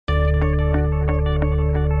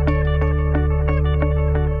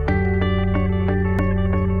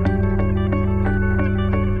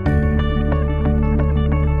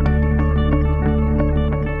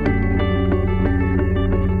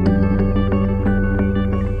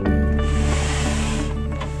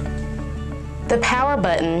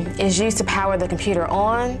button is used to power the computer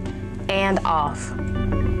on and off.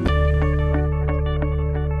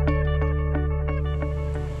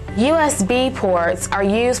 USB ports are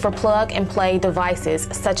used for plug-and-play devices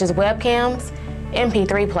such as webcams,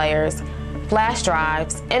 MP3 players, flash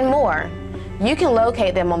drives, and more. You can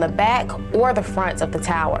locate them on the back or the front of the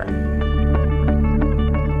tower.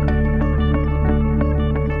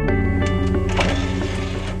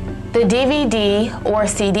 The DVD or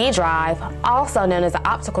CD drive, also known as an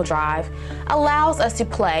optical drive, allows us to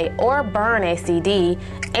play or burn a CD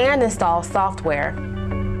and install software.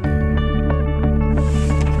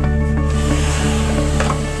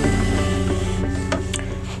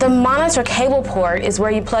 The monitor cable port is where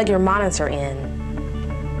you plug your monitor in.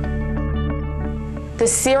 The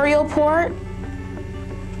serial port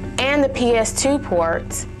and the PS2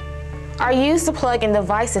 port are used to plug in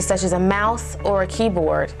devices such as a mouse or a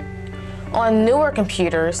keyboard. On newer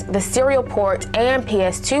computers, the serial port and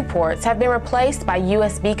PS2 ports have been replaced by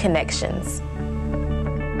USB connections.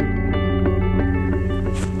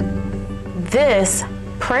 This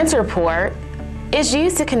printer port is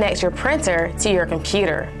used to connect your printer to your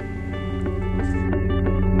computer.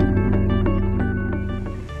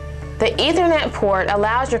 The Ethernet port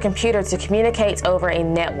allows your computer to communicate over a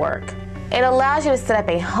network. It allows you to set up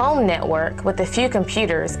a home network with a few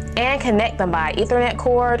computers and connect them by Ethernet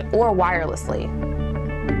cord or wirelessly.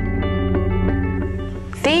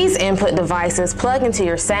 These input devices plug into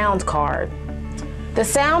your sound card. The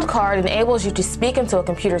sound card enables you to speak into a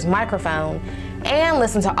computer's microphone and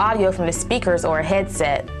listen to audio from the speakers or a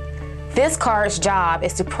headset. This card's job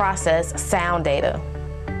is to process sound data.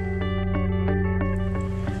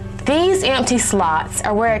 These empty slots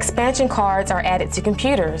are where expansion cards are added to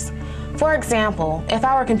computers. For example, if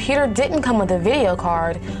our computer didn't come with a video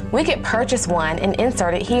card, we could purchase one and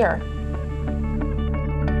insert it here.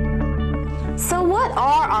 So what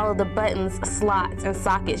are all of the buttons, slots, and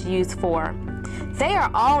sockets used for? They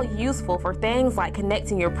are all useful for things like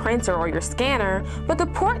connecting your printer or your scanner, but the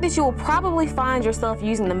port that you will probably find yourself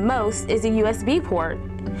using the most is a USB port.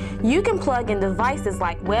 You can plug in devices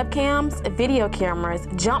like webcams, video cameras,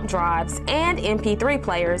 jump drives, and MP3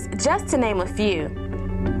 players, just to name a few.